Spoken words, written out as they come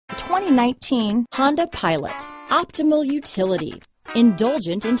2019 Honda Pilot. Optimal utility,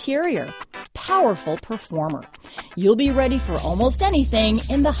 indulgent interior, powerful performer. You'll be ready for almost anything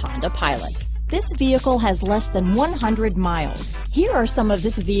in the Honda Pilot. This vehicle has less than 100 miles. Here are some of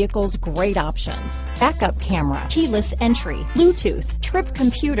this vehicle's great options: backup camera, keyless entry, Bluetooth, trip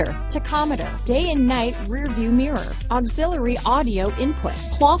computer, tachometer, day and night rear view mirror, auxiliary audio input,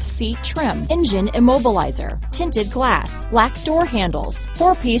 cloth seat trim, engine immobilizer, tinted glass, black door handles,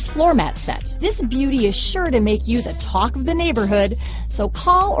 4-piece floor mat set. This beauty is sure to make you the talk of the neighborhood, so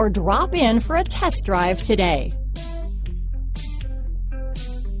call or drop in for a test drive today.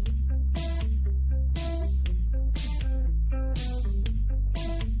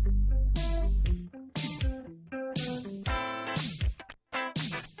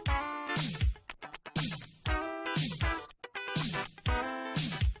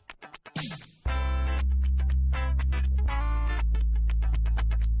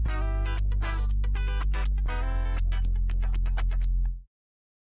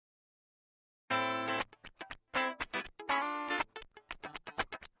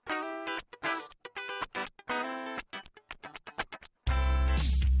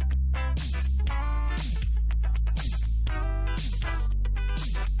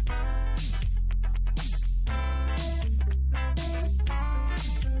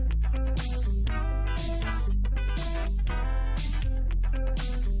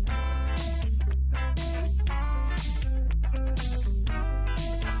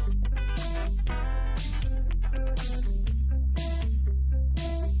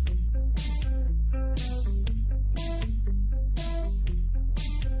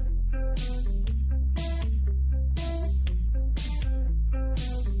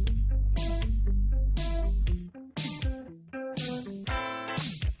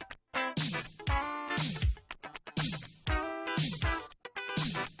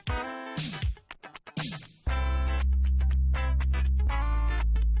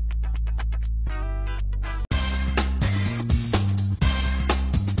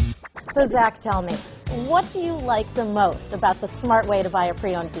 So Zach, tell me, what do you like the most about the smart way to buy a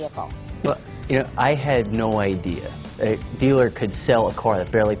pre-owned vehicle? Well, I had no idea a dealer could sell a car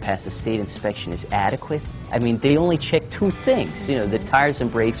that barely passed the state inspection as adequate. I mean, they only check two things. The tires and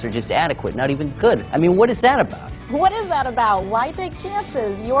brakes are just adequate, not even good. I mean, what is that about? What is that about? Why take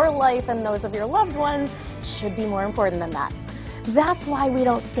chances? Your life and those of your loved ones should be more important than that. That's why we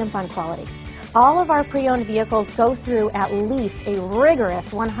don't skimp on quality. All of our pre-owned vehicles go through at least a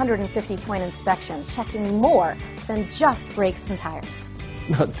rigorous 150-point inspection, checking more than just brakes and tires.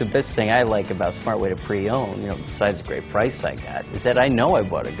 The best thing I like about Smart Way to Pre-Own, besides the great price I got, is that I know I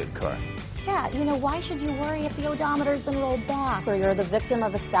bought a good car. Yeah, why should you worry if the odometer's been rolled back, or you're the victim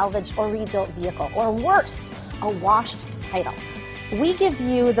of a salvaged or rebuilt vehicle, or worse, a washed title? We give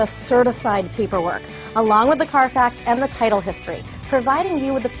you the certified paperwork, along with the Carfax and the title history, providing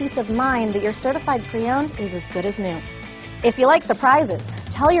you with the peace of mind that your certified pre-owned is as good as new. If you like surprises,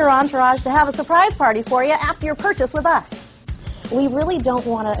 tell your entourage to have a surprise party for you after your purchase with us. We really don't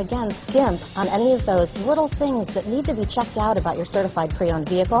want to, again, skimp on any of those little things that need to be checked out about your certified pre-owned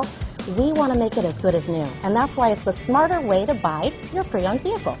vehicle. We want to make it as good as new, and that's why it's the smarter way to buy your pre-owned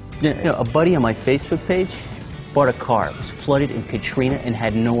vehicle. Yeah, a buddy on my Facebook page bought a car. It was flooded in Katrina and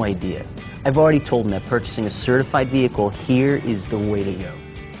had no idea. I've already told him that purchasing a certified vehicle here is the way to go.